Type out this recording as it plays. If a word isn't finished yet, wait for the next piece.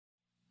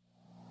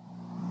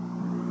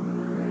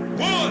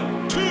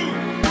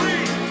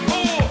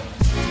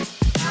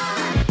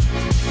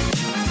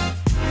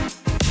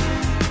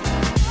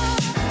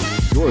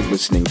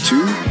listening to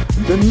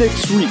the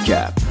Knicks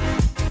Recap,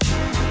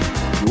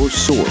 your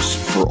source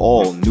for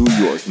all New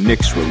York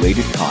Knicks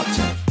related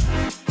content.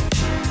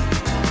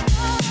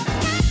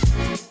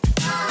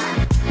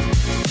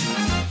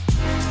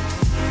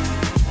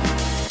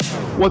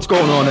 What's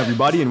going on,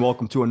 everybody, and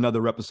welcome to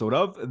another episode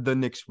of the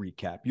Knicks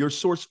Recap, your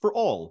source for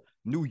all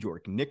New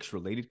York Knicks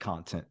related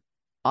content.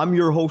 I'm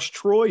your host,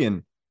 Troy,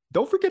 and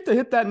don't forget to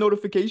hit that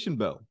notification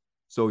bell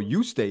so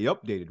you stay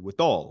updated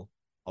with all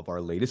of our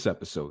latest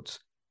episodes.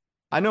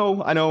 I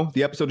know,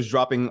 the episode is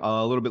dropping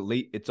a little bit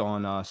late. It's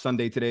on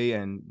Sunday today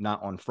and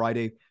not on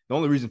Friday. The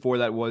only reason for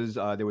that was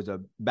there was a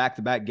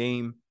back-to-back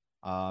game,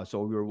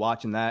 so we were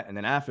watching that, and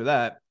then after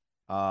that,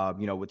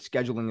 with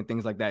scheduling and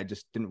things like that, it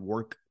just didn't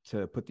work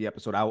to put the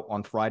episode out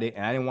on Friday,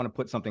 and I didn't want to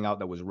put something out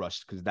that was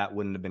rushed because that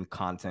wouldn't have been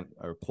content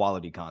or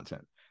quality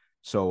content.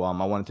 So I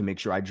wanted to make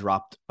sure I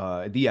dropped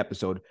the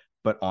episode,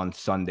 but on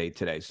Sunday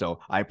today. So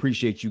I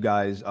appreciate you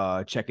guys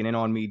checking in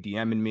on me,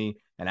 DMing me,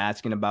 and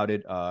asking about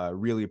it.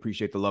 Really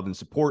appreciate the love and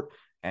support.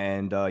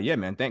 And yeah,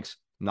 man, thanks.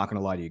 I'm not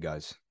going to lie to you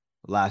guys.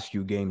 The last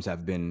few games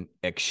have been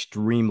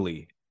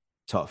extremely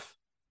tough.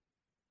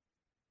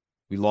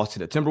 We lost to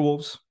the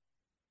Timberwolves,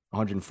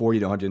 140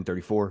 to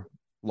 134.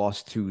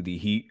 Lost to the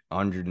Heat,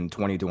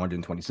 120 to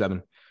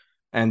 127.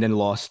 And then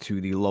lost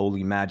to the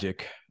lowly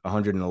Magic,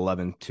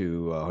 111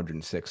 to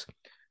 106.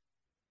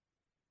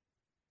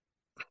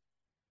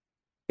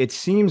 It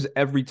seems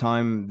every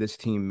time this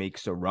team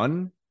makes a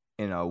run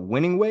in a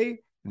winning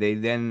way, they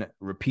then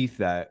repeat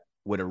that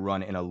with a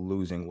run in a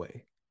losing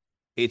way.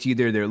 It's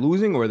either they're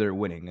losing or they're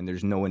winning, and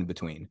there's no in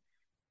between.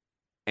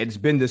 It's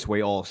been this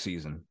way all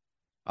season.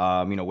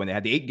 When they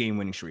had the 8-game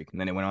winning streak, and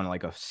then they went on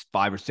like a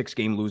 5 or 6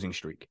 game losing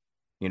streak,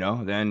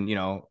 then,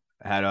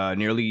 had a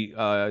nearly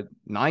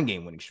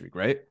 9-game winning streak,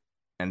 right?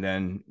 And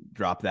then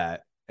dropped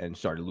that and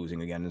started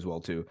losing again as well,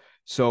 too.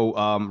 So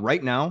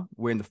right now,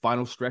 we're in the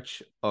final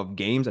stretch of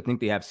games. I think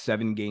they have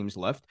 7 games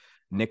left.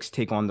 Knicks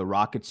take on the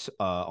Rockets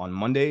on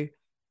Monday.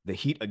 The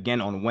Heat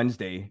again on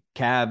Wednesday.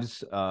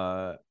 Cavs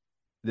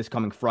this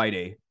coming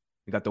Friday.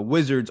 We got the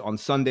Wizards on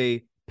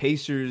Sunday.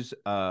 Pacers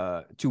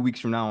 2 weeks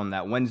from now on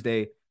that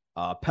Wednesday.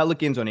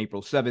 Pelicans on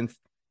April 7th.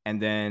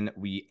 And then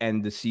we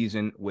end the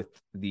season with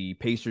the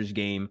Pacers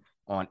game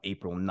on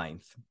April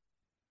 9th.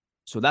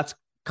 So that's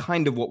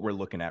kind of what we're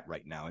looking at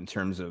right now in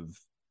terms of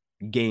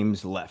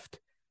games left.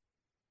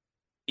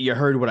 You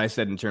heard what I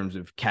said in terms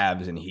of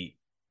Cavs and Heat.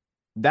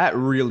 That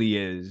really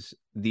is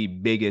the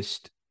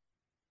biggest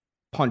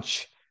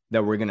punch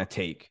that we're going to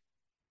take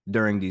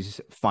during these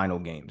final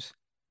games.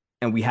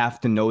 And we have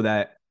to know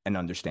that and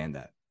understand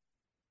that.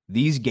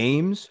 These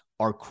games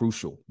are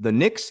crucial. The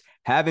Knicks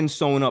haven't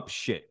sewn up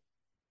shit,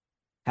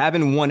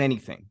 haven't won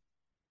anything.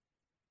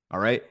 All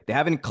right? They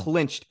haven't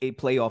clinched a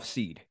playoff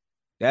seed.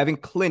 They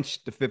haven't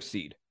clinched the 5th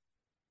seed.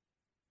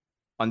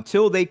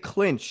 Until they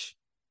clinch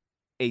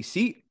a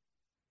seat,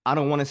 I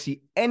don't want to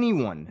see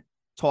anyone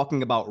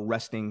talking about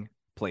resting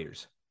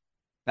players.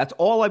 That's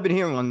all I've been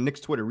hearing on Knicks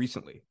Twitter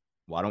recently.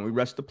 Why don't we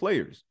rest the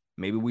players?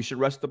 Maybe we should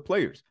rest the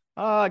players.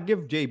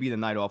 Give JB the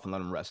night off and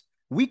let him rest.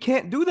 We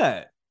can't do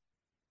that.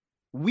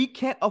 We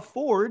can't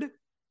afford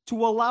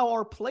to allow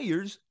our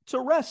players to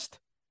rest.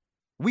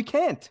 We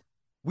can't.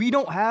 We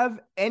don't have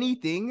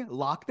anything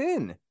locked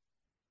in.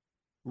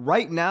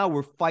 Right now,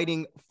 we're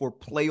fighting for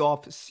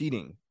playoff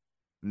seeding.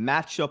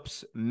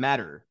 Matchups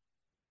matter.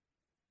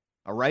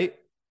 All right?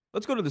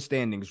 Let's go to the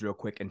standings real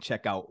quick and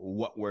check out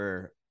what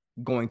we're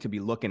going to be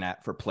looking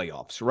at for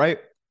playoffs, right?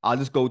 I'll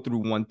just go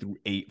through 1 through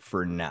 8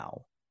 for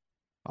now.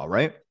 All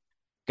right?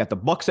 Got the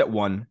Bucks at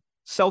 1,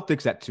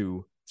 Celtics at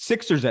 2,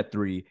 Sixers at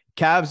 3,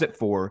 Cavs at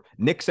 4,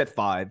 Knicks at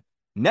 5,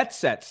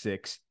 Nets at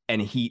 6,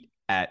 and Heat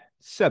at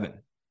 7.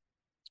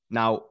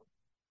 Now,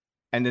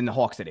 and then the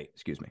Hawks at 8,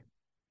 excuse me.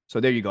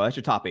 So there you go. That's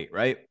your top 8,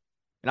 right?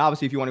 And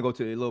obviously, if you want to go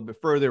to a little bit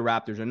further,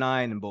 Raptors are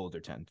 9 and Bulls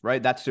are 10th,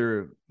 right? That's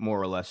your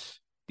more or less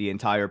the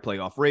entire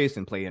playoff race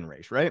and play-in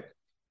race, right?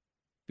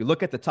 If you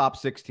look at the top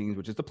 6 teams,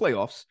 which is the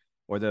playoffs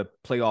or the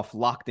playoff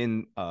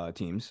locked-in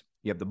teams,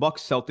 you have the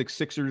Bucks, Celtics,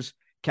 Sixers,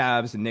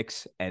 Cavs,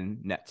 Knicks, and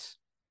Nets.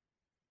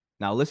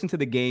 Now, listen to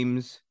the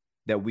games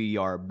that we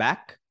are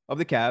back of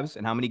the Cavs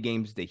and how many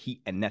games the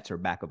Heat and Nets are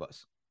back of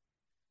us.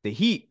 The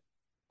Heat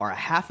are a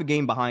half a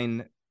game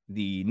behind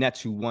the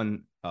Nets, who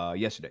won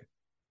yesterday.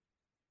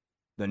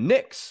 The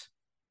Knicks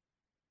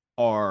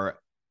are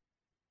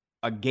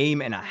a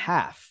game and a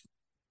half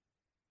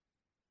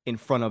in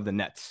front of the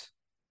Nets.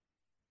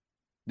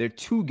 They're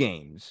 2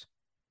 games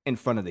in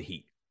front of the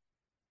Heat.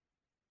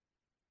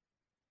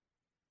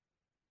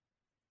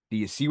 Do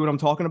you see what I'm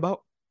talking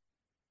about?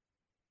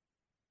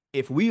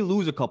 If we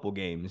lose a couple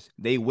games,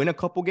 they win a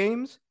couple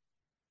games,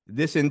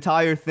 this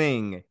entire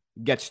thing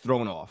gets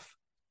thrown off.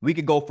 We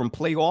could go from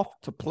playoff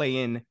to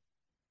play-in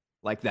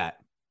like that.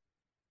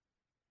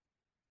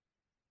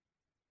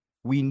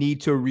 We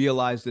need to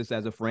realize this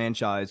as a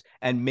franchise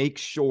and make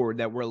sure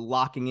that we're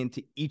locking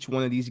into each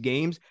one of these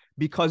games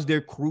because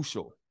they're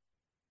crucial.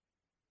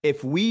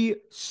 If we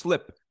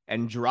slip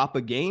and drop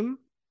a game,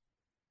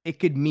 it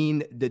could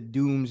mean the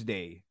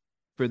doomsday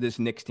for this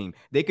Knicks team.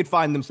 They could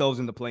find themselves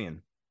in the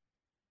play-in.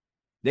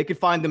 They could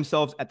find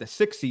themselves at the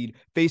 6th seed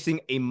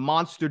facing a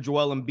monster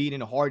Joel Embiid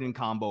and Harden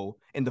combo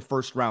in the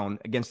first round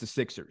against the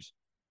Sixers.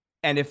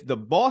 And if the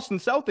Boston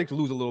Celtics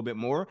lose a little bit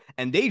more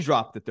and they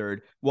drop the 3rd,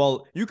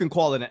 well, you can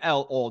call it an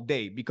L all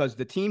day, because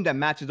the team that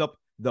matches up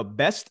the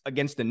best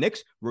against the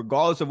Knicks,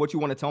 regardless of what you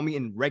want to tell me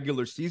in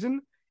regular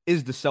season,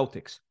 is the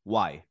Celtics.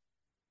 Why?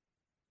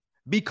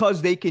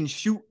 Because they can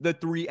shoot the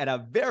 3 at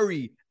a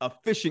very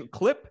efficient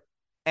clip,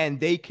 and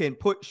they can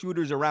put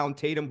shooters around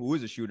Tatum, who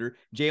is a shooter,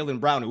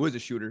 Jaylen Brown, who is a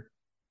shooter.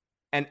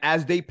 And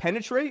as they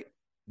penetrate,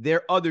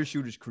 their other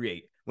shooters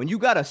create. When you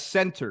got a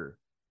center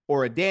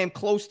or a damn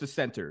close to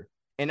center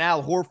and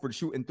Al Horford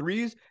shooting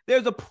 3s,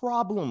 there's a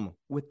problem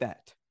with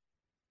that.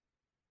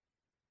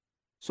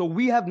 So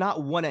we have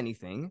not won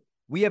anything.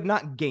 We have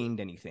not gained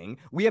anything.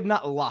 We have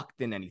not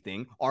locked in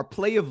anything. Our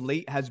play of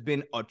late has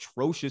been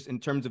atrocious in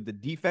terms of the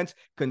defense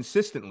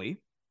consistently.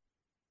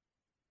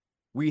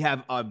 We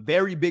have a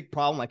very big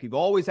problem, like we've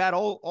always had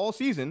all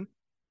season,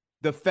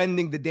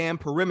 defending the damn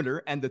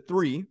perimeter and the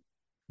 3.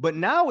 But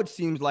now it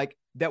seems like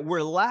that we're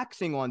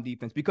laxing on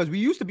defense, because we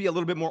used to be a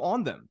little bit more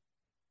on them.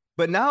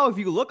 But now if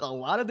you look, a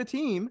lot of the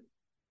team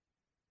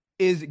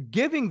is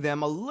giving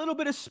them a little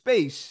bit of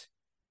space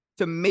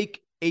to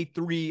make a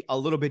 3 a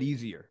little bit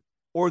easier.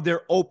 Or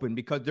they're open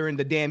because they're in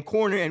the damn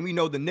corner, and we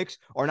know the Knicks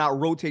are not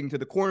rotating to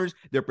the corners.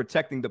 They're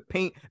protecting the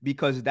paint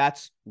because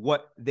that's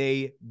what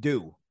they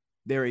do.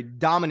 They're a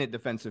dominant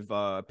defensive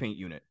paint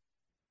unit.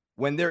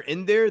 When they're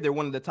in there, they're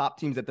one of the top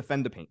teams that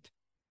defend the paint.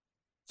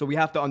 So we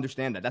have to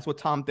understand that. That's what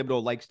Tom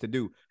Thibodeau likes to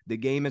do. The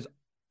game is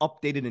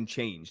updated and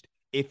changed.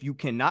 If you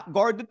cannot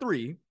guard the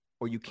 3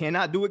 or you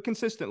cannot do it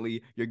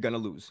consistently, you're going to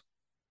lose.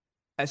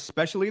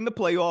 Especially in the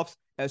playoffs,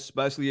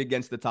 especially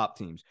against the top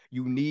teams.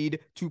 You need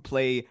to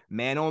play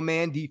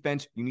man-on-man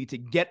defense. You need to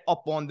get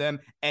up on them,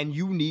 and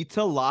you need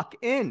to lock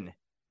in.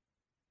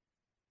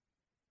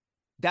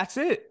 That's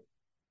it.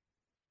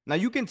 Now,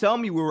 you can tell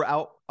me we were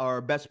out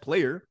our best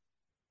player.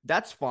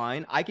 That's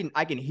fine. I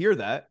can hear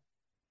that.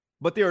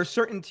 But there are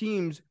certain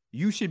teams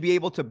you should be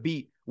able to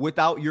beat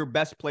without your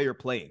best player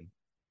playing.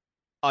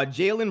 A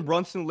Jalen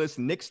Brunson-less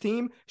Knicks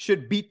team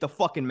should beat the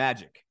fucking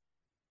Magic.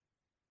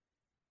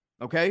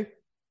 Okay?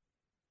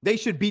 They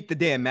should beat the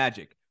damn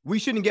Magic. We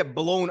shouldn't get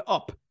blown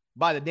up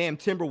by the damn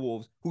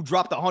Timberwolves, who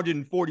dropped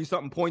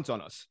 140-something points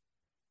on us.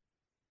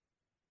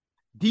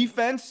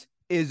 Defense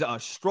is a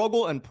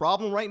struggle and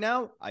problem right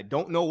now. I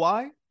don't know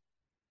why.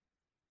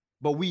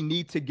 But we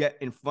need to get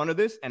in front of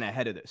this and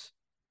ahead of this.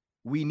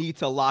 We need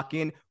to lock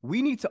in.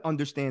 We need to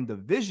understand the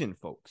vision,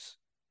 folks.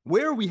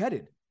 Where are we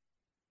headed?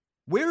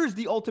 Where is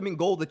the ultimate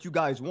goal that you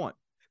guys want?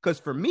 Because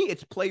for me,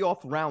 it's playoff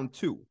round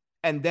 2.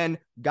 And then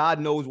God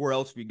knows where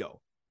else we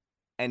go.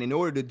 And in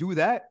order to do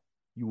that,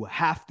 you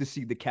have to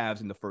see the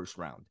Cavs in the first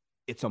round.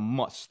 It's a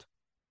must.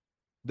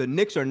 The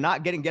Knicks are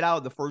not getting get out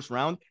of the first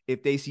round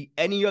if they see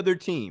any other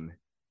team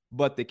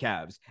but the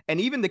Cavs.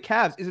 And even the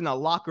Cavs isn't a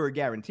lock or a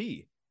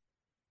guarantee.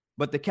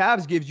 But the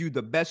Cavs gives you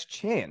the best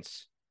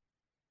chance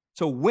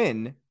to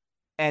win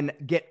and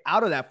get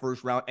out of that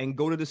first round and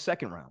go to the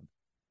second round.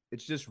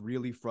 It's just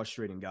really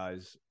frustrating,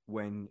 guys,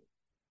 when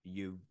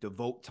you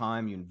devote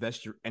time, you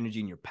invest your energy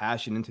and your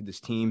passion into this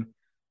team.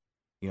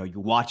 You know, you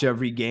watch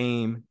every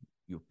game,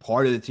 you're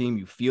part of the team,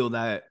 you feel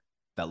that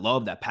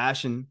love, that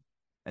passion,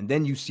 and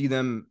then you see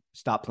them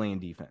stop playing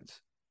defense.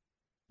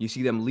 You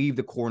see them leave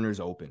the corners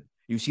open.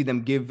 You see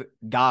them give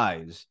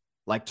guys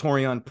like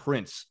Taurean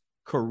Prince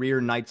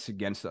career nights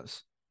against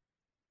us.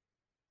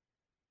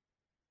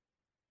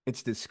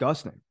 It's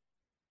disgusting.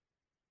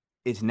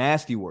 It's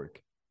nasty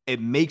work. It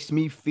makes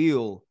me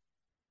feel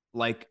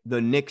like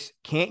the Knicks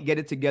can't get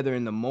it together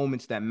in the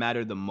moments that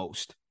matter the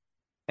most.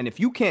 And if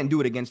you can't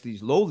do it against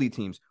these lowly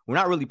teams, we're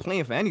not really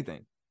playing for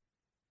anything.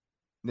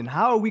 Then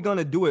how are we going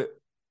to do it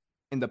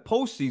in the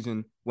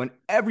postseason when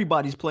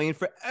everybody's playing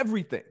for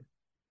everything?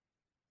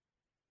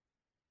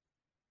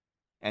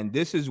 And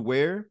this is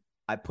where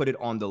I put it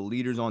on the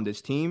leaders on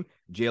this team,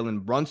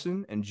 Jalen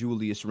Brunson and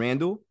Julius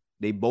Randle.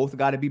 They both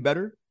got to be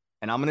better.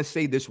 And I'm going to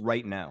say this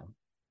right now.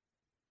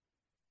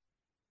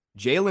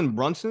 Jalen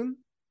Brunson,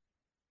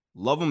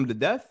 love him to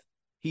death.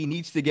 He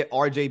needs to get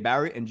R.J.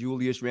 Barrett and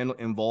Julius Randle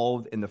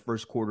involved in the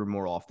first quarter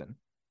more often.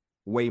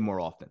 Way more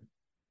often.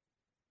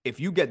 If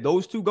you get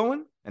those two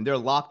going and they're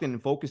locked in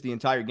and focused the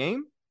entire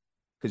game,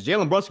 because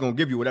Jalen Brunson going to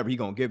give you whatever he's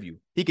going to give you.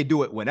 He could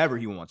do it whenever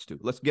he wants to.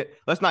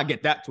 Let's not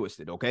get that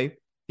twisted, okay?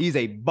 He's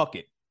a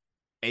bucket.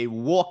 A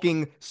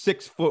walking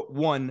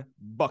 6'1"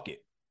 bucket.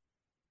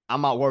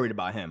 I'm not worried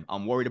about him.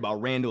 I'm worried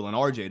about Randle and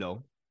RJ,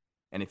 though.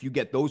 And if you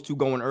get those two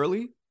going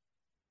early,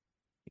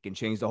 it can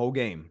change the whole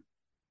game.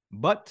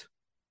 But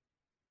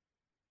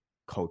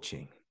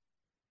coaching.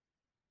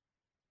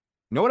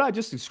 You know what I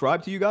just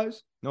described to you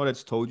guys? You know what I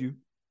just told you?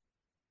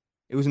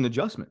 It was an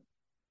adjustment.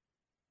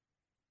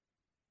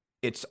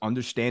 It's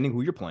understanding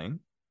who you're playing,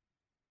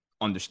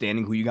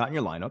 understanding who you got in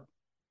your lineup,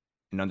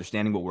 and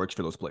understanding what works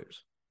for those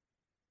players.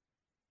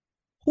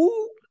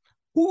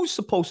 Who's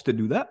supposed to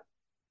do that?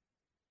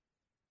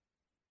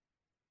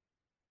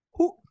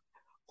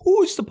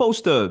 Who's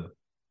supposed to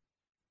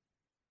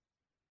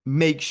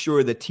make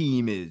sure the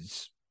team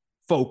is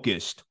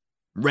focused,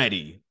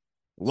 ready,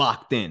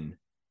 locked in,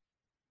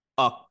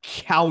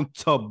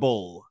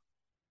 accountable.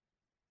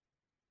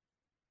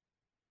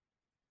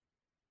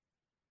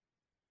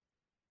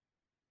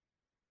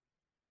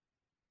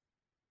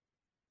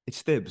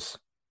 It's Thibs.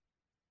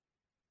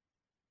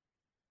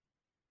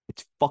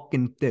 It's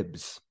fucking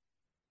Thibs.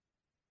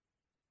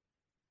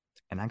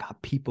 And I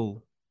got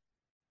people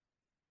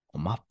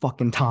on my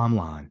fucking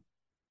timeline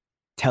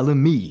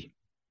telling me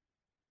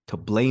to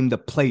blame the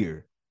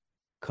player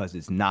because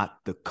it's not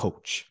the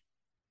coach.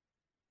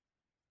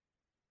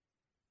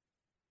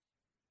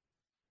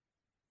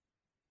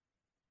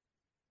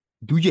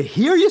 Do you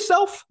hear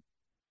yourself?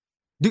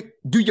 Do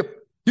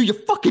you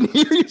fucking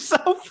hear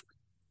yourself?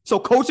 So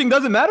coaching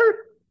doesn't matter?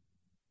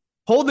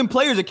 Holding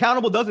players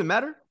accountable doesn't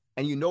matter?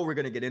 And you know we're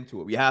going to get into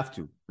it. We have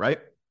to, right?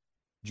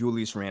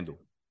 Julius Randle.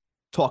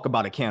 Talk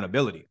about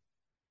accountability.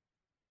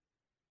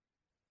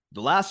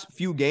 The last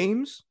few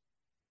games,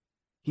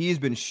 he's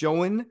been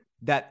showing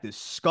that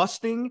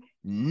disgusting,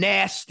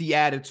 nasty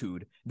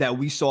attitude that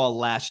we saw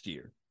last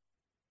year.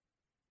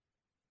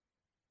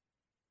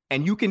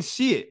 And you can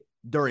see it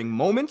during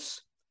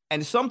moments.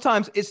 And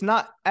sometimes it's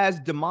not as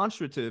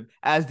demonstrative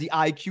as the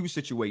IQ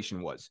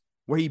situation was,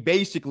 where he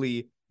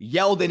basically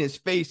yelled in his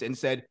face and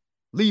said,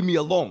 leave me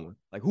alone.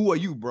 Like, who are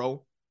you,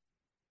 bro?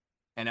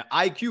 And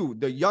IQ,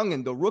 the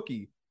youngin', the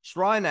rookie,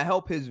 trying to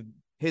help his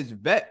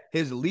vet,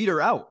 his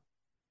leader out,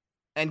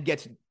 and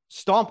gets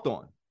stomped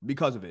on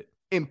because of it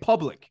in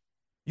public.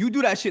 You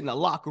do that shit in the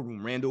locker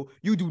room, Randle.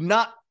 You do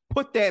not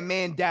put that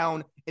man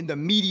down in the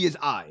media's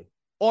eye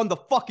on the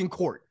fucking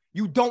court.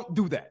 You don't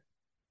do that.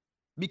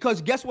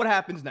 Because guess what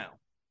happens now?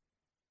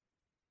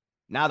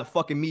 Now the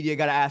fucking media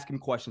got to ask him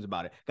questions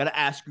about it. Got to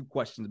ask you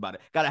questions about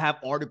it. Got to have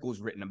articles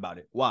written about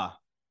it. Why?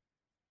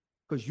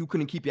 Because you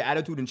couldn't keep your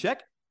attitude in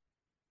check?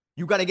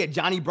 You got to get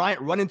Johnny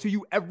Bryant running to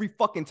you every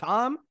fucking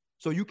time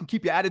so you can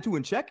keep your attitude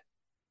in check?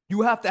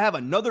 You have to have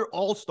another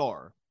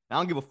all-star. I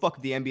don't give a fuck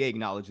if the NBA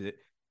acknowledges it.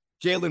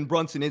 Jalen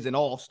Brunson is an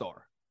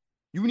all-star.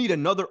 You need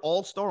another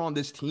all-star on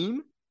this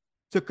team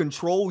to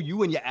control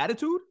you and your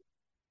attitude?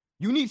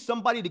 You need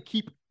somebody to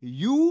keep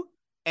you,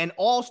 an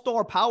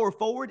all-star power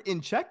forward, in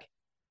check?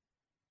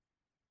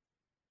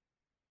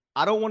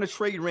 I don't want to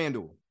trade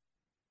Randle,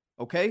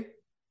 okay?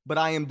 But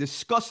I am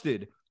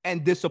disgusted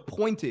and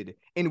disappointed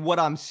in what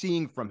I'm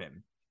seeing from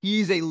him.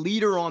 He's a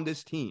leader on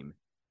this team,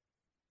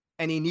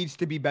 and he needs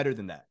to be better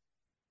than that.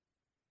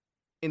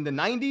 In the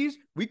 90s,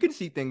 we could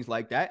see things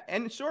like that,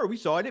 and sure, we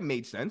saw it. It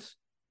made sense.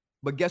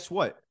 But guess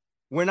what?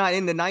 We're not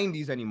in the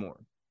 90s anymore.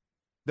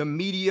 The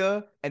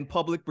media and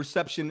public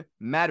perception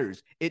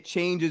matters. It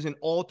changes and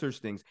alters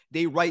things.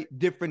 They write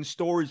different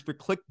stories for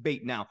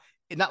clickbait now.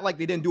 It's not like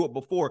they didn't do it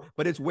before,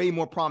 but it's way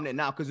more prominent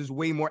now because there's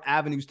way more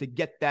avenues to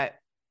get that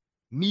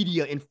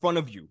media in front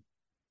of you.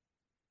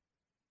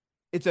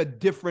 It's a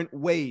different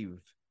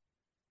wave.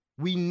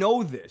 We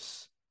know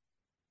this.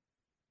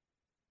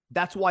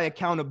 That's why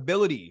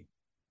accountability,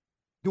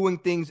 doing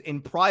things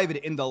in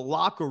private in the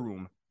locker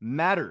room,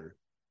 matter.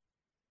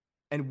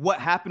 And what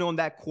happened on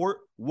that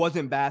court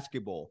wasn't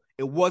basketball.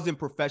 It wasn't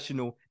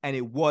professional, and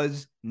it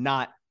was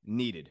not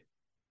needed.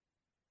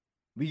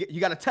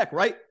 You got a tech,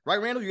 right?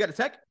 Right, Randle? You got a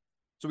tech?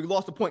 So we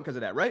lost the point because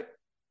of that, right?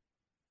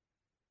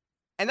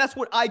 And that's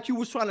what IQ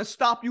was trying to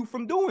stop you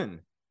from doing.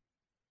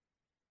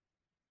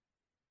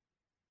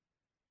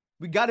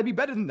 We got to be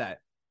better than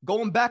that.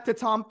 Going back to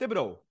Tom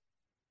Thibodeau.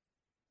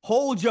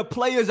 Hold your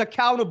players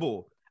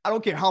accountable. I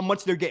don't care how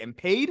much they're getting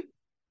paid.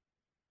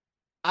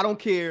 I don't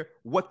care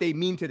what they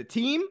mean to the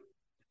team.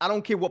 I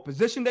don't care what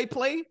position they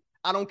play.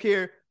 I don't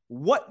care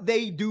what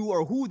they do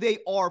or who they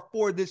are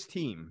for this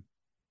team.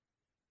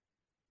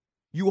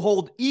 You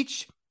hold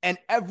each and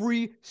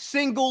every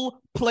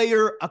single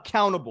player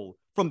accountable,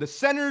 from the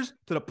centers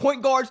to the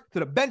point guards to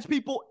the bench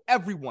people,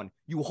 everyone.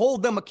 You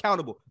hold them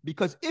accountable,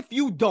 because if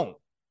you don't,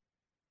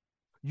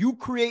 you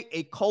create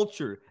a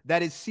culture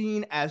that is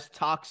seen as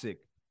toxic,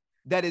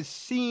 that is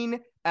seen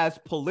as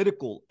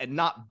political and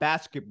not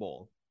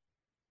basketball.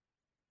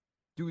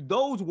 Do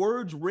those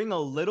words ring a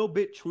little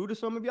bit true to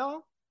some of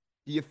y'all?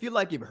 Do you feel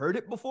like you've heard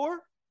it before?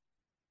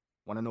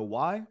 Want to know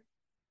why?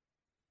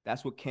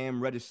 That's what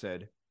Cam Reddish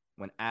said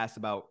when asked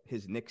about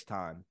his Knicks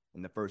time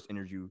in the first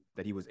interview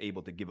that he was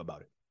able to give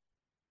about it.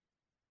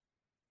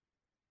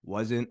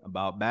 Wasn't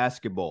about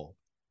basketball,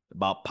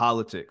 about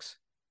politics.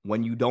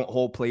 When you don't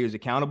hold players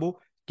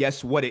accountable,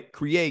 guess what it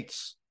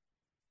creates?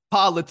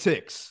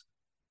 Politics.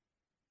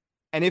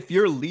 And if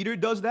your leader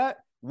does that,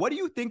 what do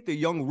you think the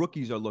young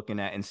rookies are looking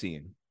at and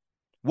seeing?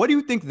 What do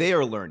you think they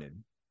are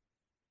learning?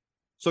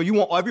 So you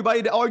want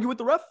everybody to argue with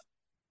the ref?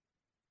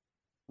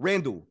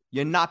 Randle,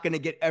 you're not going to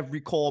get every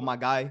call, my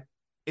guy.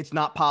 It's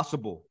not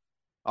possible.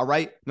 All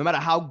right? No matter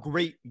how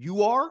great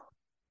you are,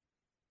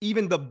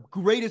 even the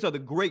greatest of the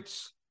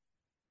greats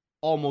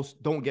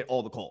almost don't get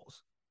all the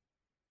calls.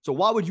 So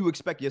why would you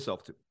expect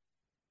yourself to?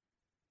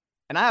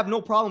 And I have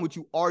no problem with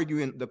you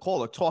arguing the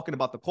call or talking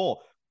about the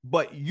call,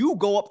 but you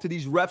go up to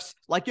these refs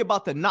like you're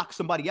about to knock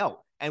somebody out.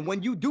 And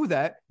when you do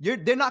that,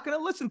 they're not going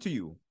to listen to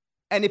you.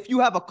 And if you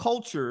have a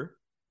culture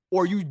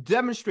or you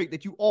demonstrate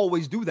that you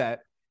always do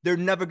that, they're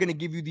never going to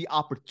give you the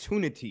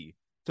opportunity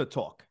to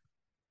talk.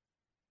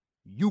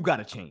 You got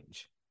to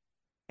change.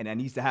 And that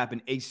needs to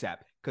happen ASAP.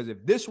 Because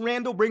if this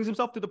Randle brings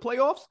himself to the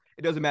playoffs,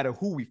 it doesn't matter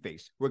who we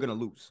face. We're going to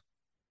lose.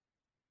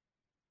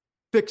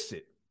 Fix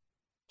it.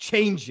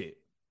 Change it.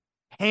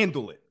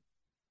 Handle it.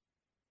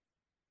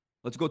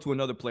 Let's go to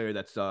another player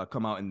that's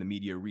come out in the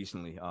media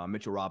recently,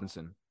 Mitchell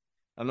Robinson.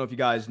 I don't know if you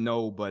guys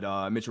know,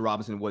 but Mitchell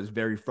Robinson was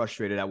very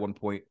frustrated at one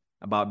point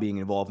about being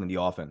involved in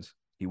the offense.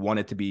 He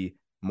wanted to be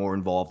more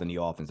involved in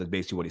the offense. That's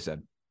basically what he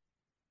said.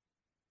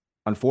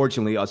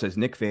 Unfortunately, us as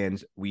Knicks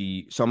fans,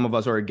 some of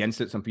us are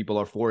against it. Some people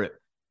are for it.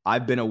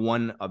 I've been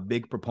a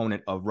big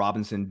proponent of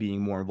Robinson being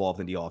more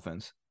involved in the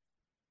offense.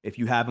 If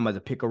you have him as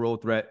a pick and roll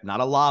threat, not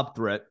a lob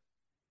threat,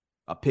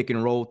 a pick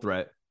and roll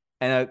threat,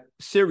 and a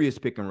serious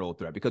pick and roll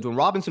threat. Because when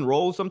Robinson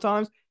rolls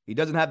sometimes, he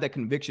doesn't have that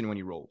conviction when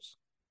he rolls.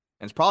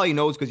 And it's probably he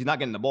knows because he's not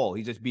getting the ball.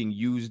 He's just being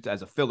used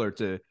as a filler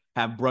to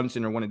have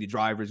Brunson or one of the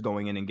drivers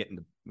going in and getting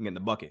the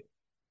bucket.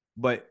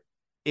 But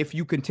if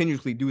you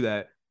continuously do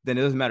that, then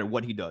it doesn't matter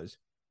what he does.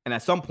 And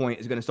at some point,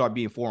 it's going to start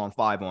being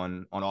 4-on-5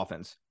 on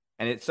offense.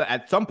 And it's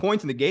at some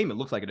points in the game, it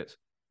looks like it is.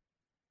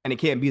 And it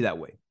can't be that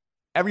way.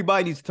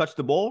 Everybody needs to touch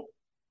the ball.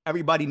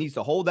 Everybody needs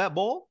to hold that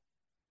ball.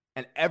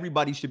 And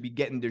everybody should be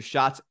getting their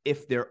shots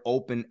if they're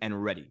open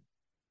and ready.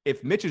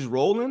 If Mitch is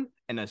rolling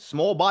and a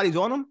small body's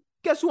on him,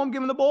 guess who I'm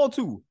giving the ball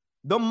to?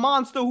 The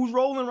monster who's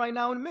rolling right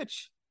now in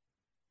Mitch.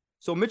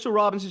 So Mitchell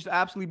Robinson should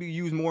absolutely be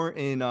used more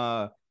in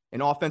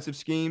offensive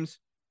schemes.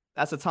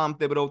 That's a Tom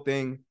Thibodeau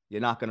thing.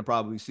 You're not going to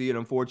probably see it,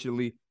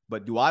 unfortunately.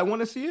 But do I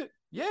want to see it?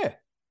 Yeah.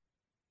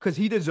 Because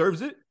he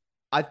deserves it.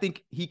 I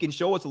think he can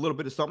show us a little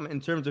bit of something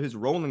in terms of his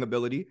rolling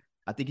ability.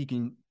 I think he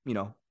can,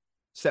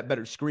 set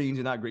better screens.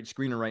 He's not a great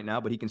screener right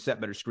now, but he can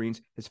set better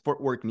screens. His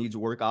footwork needs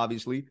work,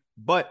 obviously.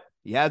 But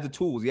he has the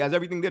tools. He has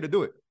everything there to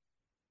do it.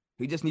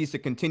 He just needs to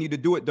continue to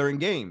do it during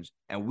games.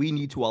 And we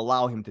need to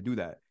allow him to do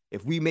that.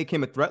 If we make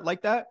him a threat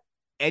like that,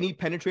 any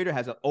penetrator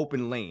has an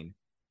open lane.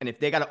 And if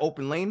they got an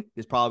open lane,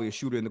 there's probably a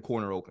shooter in the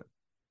corner open.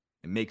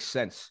 It makes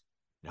sense.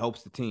 It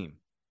helps the team.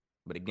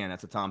 But again,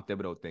 that's a Tom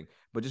Thibodeau thing.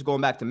 But just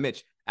going back to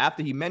Mitch,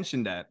 after he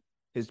mentioned that,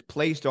 his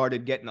play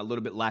started getting a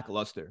little bit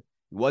lackluster.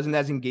 He wasn't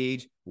as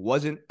engaged,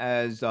 wasn't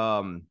as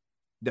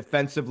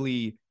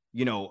defensively,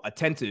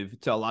 attentive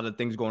to a lot of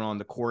things going on in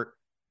the court,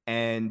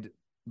 and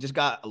just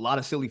got a lot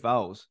of silly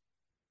fouls.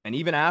 And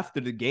even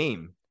after the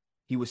game,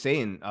 he was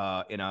saying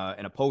in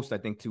a post, I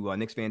think, to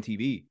Knicks Fan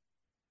TV,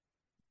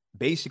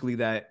 basically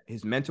that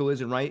his mental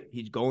isn't right.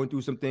 He's going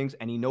through some things,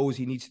 and he knows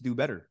he needs to do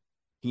better.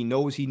 He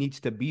knows he needs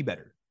to be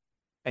better.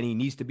 And he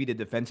needs to be the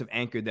defensive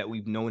anchor that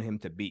we've known him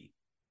to be.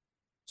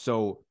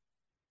 So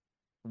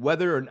I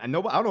don't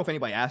know if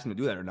anybody asked him to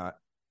do that or not,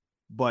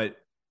 but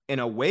in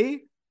a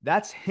way,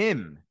 that's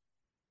him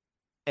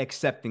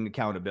accepting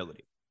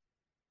accountability.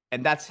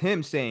 And that's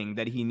him saying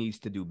that he needs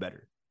to do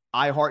better.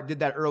 iHeart did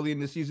that early in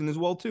the season as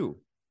well, too.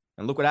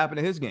 And look what happened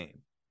to his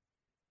game.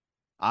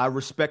 I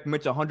respect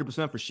Mitch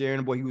 100% for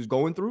sharing what he was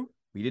going through.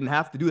 He didn't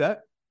have to do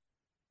that.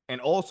 And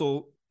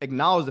also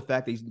acknowledge the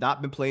fact that he's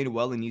not been playing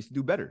well and needs to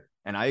do better.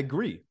 And I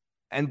agree.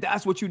 And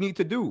that's what you need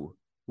to do.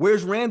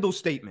 Where's Randle's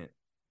statement?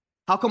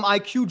 How come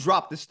IQ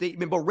dropped the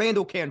statement, but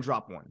Randle can't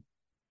drop one?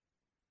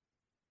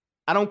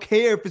 I don't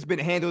care if it's been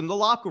handled in the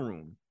locker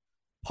room.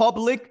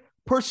 Public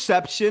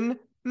perception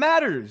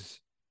matters.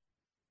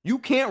 You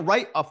can't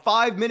write a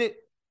 5-minute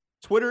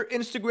Twitter,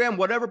 Instagram,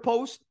 whatever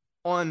post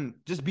on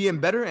just being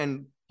better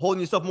and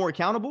holding yourself more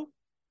accountable.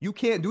 You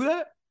can't do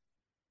that.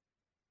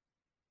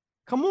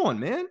 Come on,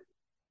 man.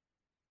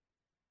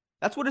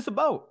 That's what it's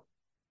about.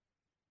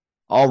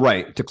 All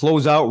right, to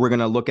close out, we're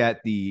going to look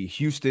at the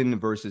Houston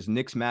versus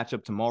Knicks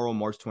matchup tomorrow,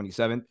 March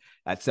 27th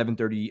at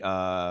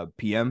 7:30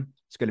 p.m.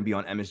 It's going to be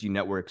on MSG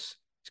Networks.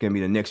 It's going to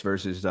be the Knicks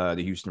versus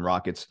the Houston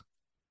Rockets.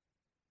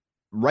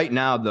 Right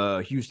now,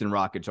 the Houston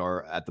Rockets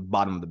are at the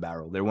bottom of the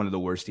barrel. They're one of the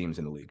worst teams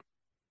in the league.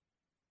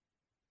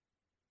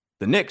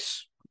 The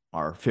Knicks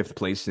are 5th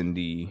place in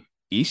the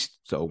East,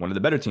 so one of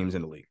the better teams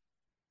in the league.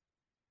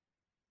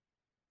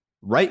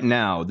 Right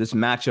now, this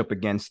matchup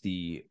against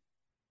the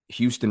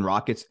Houston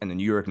Rockets and the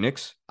New York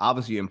Knicks,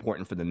 obviously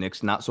important for the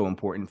Knicks, not so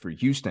important for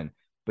Houston,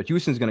 but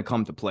Houston's going to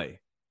come to play.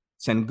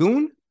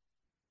 Sengun,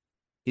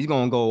 he's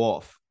going to go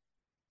off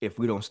if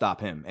we don't stop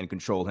him and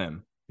control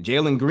him.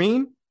 Jalen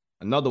Green,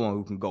 another one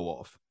who can go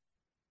off.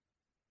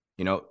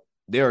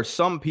 There are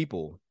some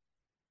people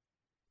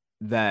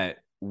that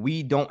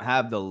we don't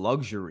have the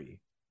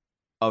luxury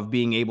of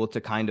being able to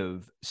kind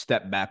of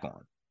step back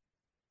on.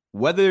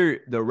 Whether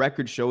the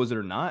record shows it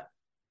or not,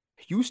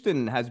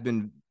 Houston has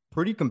been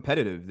pretty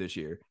competitive this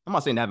year. I'm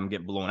not saying they haven't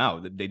get blown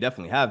out. They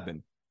definitely have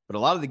been. But a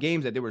lot of the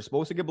games that they were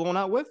supposed to get blown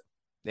out with,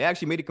 they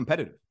actually made it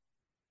competitive.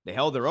 They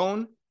held their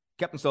own,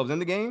 kept themselves in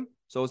the game.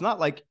 So it's not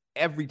like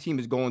every team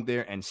is going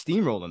there and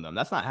steamrolling them.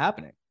 That's not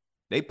happening.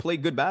 They play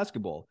good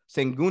basketball.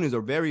 Sengun is a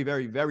very,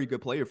 very, very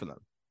good player for them.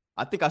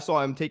 I think I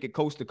saw him take it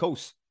coast to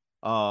coast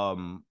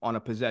on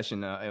a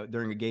possession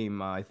during a game,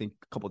 I think,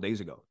 a couple of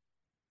days ago.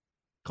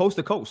 Coast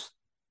to coast.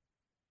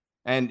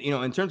 And,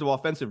 in terms of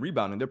offensive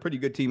rebounding, they're a pretty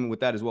good team with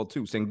that as well,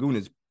 too. Sengun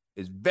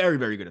is very,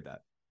 very good at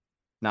that.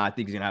 Now, I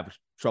think he's going to have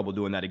trouble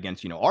doing that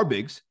against, our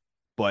bigs.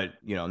 But,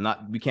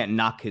 we can't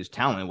knock his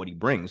talent and what he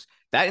brings.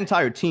 That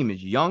entire team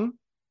is young.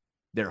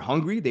 They're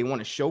hungry. They want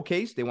to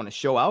showcase. They want to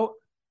show out.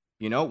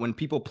 When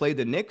people play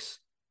the Knicks,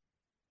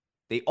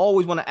 they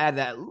always want to add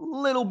that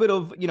little bit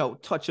of,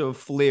 touch of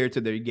flair to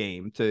their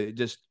game to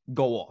just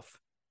go off.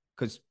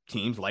 Because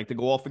teams like to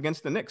go off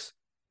against the Knicks.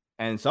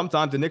 And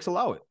sometimes the Knicks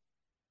allow it.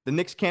 The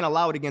Knicks can't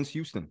allow it against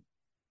Houston.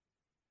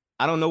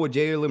 I don't know what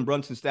Jalen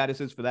Brunson's status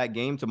is for that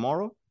game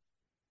tomorrow.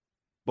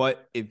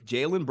 But if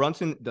Jalen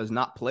Brunson does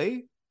not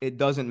play, it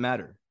doesn't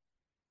matter.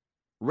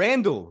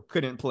 Randle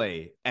couldn't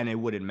play, and it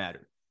wouldn't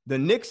matter. The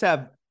Knicks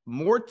have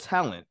more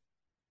talent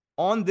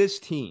on this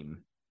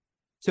team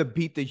to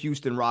beat the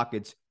Houston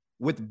Rockets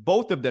with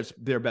both of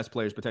their best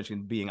players potentially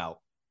being out.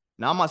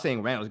 Now, I'm not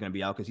saying Randle's going to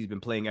be out because he's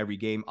been playing every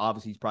game.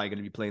 Obviously, he's probably going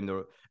to be playing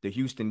the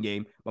Houston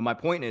game. But my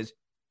point is,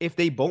 if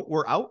they both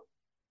were out,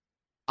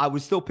 I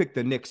would still pick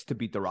the Knicks to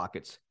beat the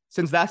Rockets.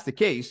 Since that's the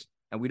case,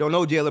 and we don't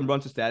know Jalen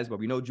Brunson's status, but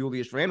we know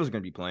Julius Randle is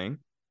going to be playing,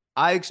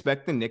 I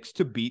expect the Knicks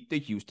to beat the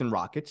Houston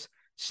Rockets,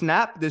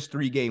 snap this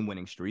 3-game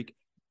winning streak.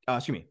 I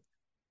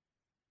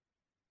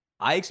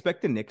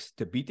expect the Knicks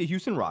to beat the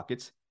Houston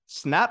Rockets,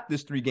 snap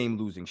this 3-game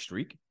losing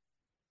streak,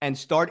 and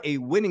start a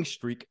winning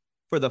streak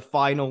for the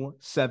final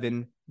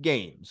 7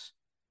 games.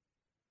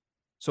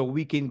 So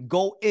we can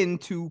go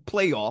into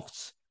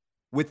playoffs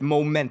with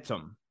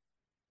momentum.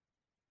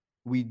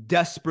 We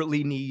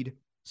desperately need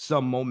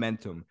some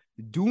momentum.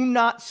 Do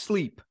not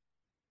sleep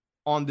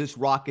on this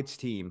Rockets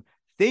team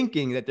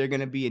thinking that they're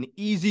going to be an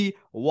easy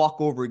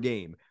walkover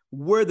game.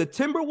 Were the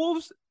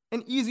Timberwolves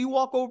an easy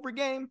walkover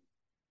game?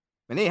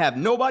 And they have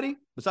nobody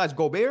besides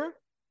Gobert?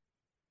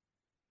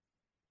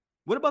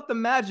 What about the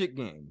Magic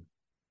game?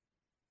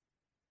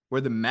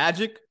 Were the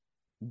Magic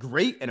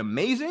great and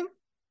amazing?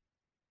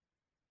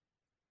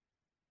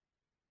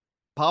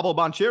 Pablo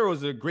Banchero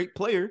is a great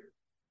player,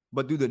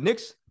 but do the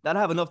Knicks not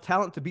have enough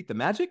talent to beat the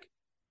Magic?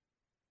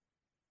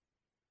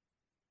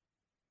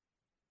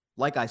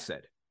 Like I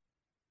said,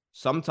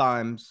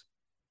 sometimes,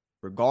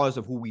 regardless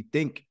of who we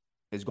think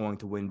is going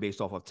to win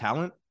based off of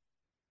talent,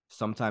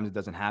 sometimes it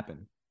doesn't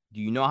happen. Do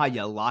you know how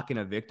you lock in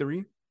a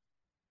victory?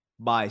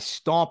 By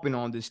stomping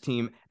on this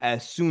team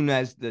as soon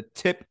as the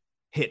tip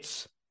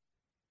hits.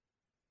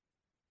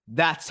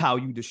 That's how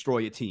you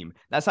destroy a team.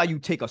 That's how you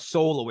take a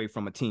soul away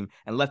from a team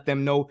and let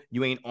them know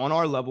you ain't on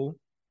our level.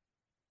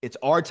 It's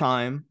our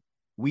time.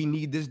 We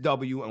need this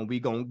W and we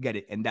gonna get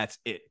it. And that's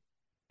it.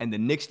 And the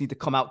Knicks need to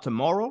come out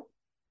tomorrow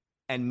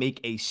and make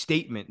a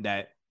statement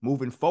that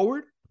moving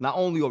forward, not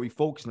only are we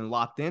focused and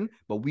locked in,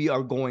 but we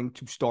are going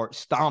to start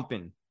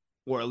stomping,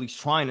 or at least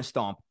trying to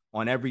stomp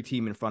on every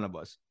team in front of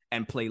us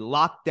and play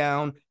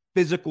lockdown,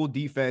 physical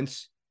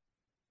defense,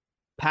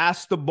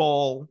 pass the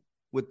ball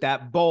with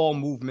that ball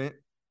movement,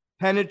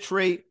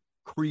 penetrate,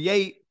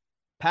 create,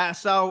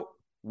 pass out,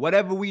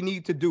 whatever we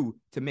need to do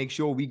to make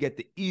sure we get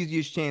the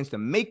easiest chance to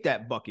make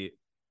that bucket,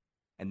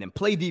 and then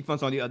play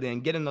defense on the other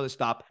end, get another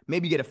stop,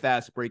 maybe get a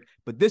fast break.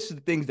 But this is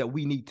the things that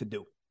we need to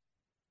do.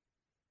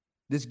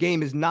 This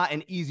game is not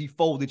an easy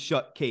folded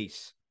shut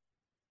case.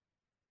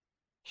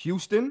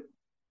 Houston,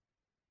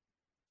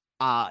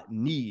 I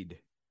need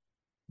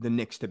the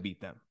Knicks to beat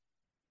them,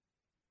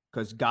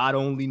 because God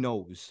only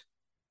knows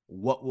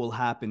what will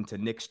happen to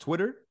Knicks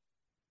Twitter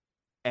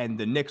and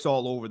the Knicks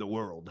all over the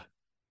world,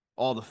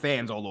 all the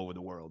fans all over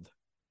the world,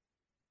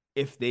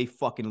 if they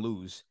fucking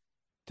lose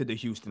to the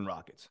Houston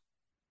Rockets.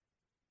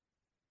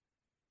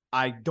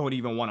 I won't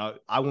even want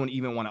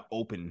to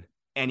open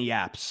any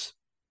apps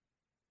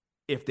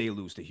if they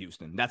lose to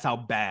Houston. That's how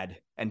bad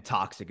and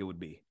toxic it would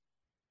be.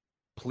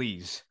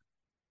 Please,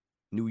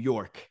 New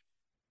York,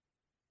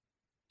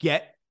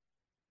 get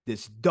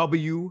this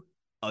W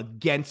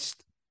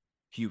against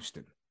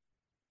Houston.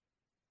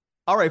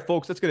 All right,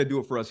 folks, that's going to do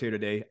it for us here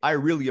today. I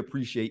really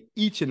appreciate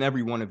each and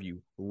every one of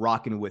you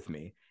rocking with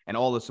me and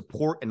all the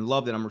support and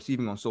love that I'm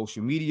receiving on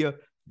social media,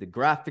 the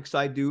graphics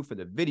I do, for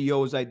the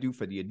videos I do,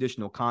 for the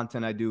additional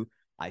content I do.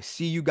 I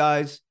see you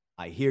guys,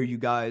 I hear you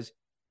guys,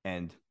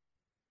 and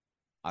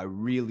I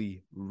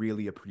really,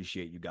 really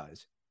appreciate you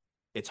guys.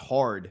 It's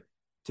hard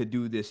to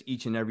do this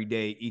each and every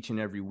day, each and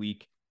every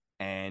week,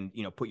 and,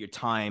 put your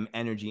time,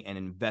 energy, and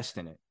invest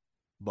in it.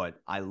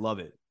 But I love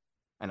it,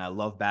 and I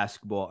love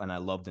basketball, and I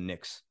love the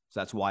Knicks. So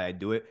that's why I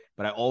do it.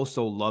 But I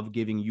also love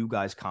giving you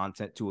guys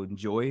content to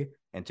enjoy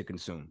and to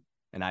consume.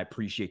 And I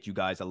appreciate you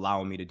guys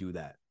allowing me to do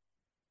that.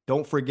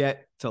 Don't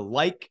forget to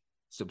like,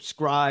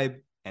 subscribe,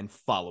 and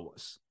follow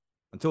us.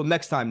 Until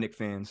next time, Knicks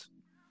fans.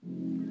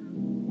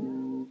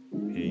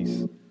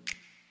 Peace.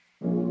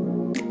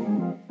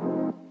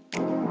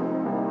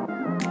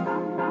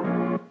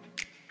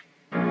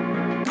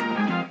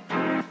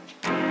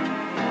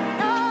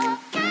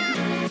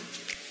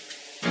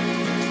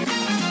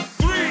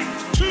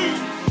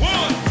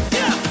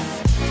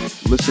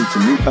 Listen to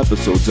new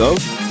episodes of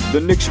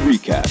The Knicks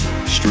Recap,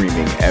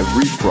 streaming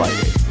every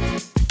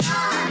Friday.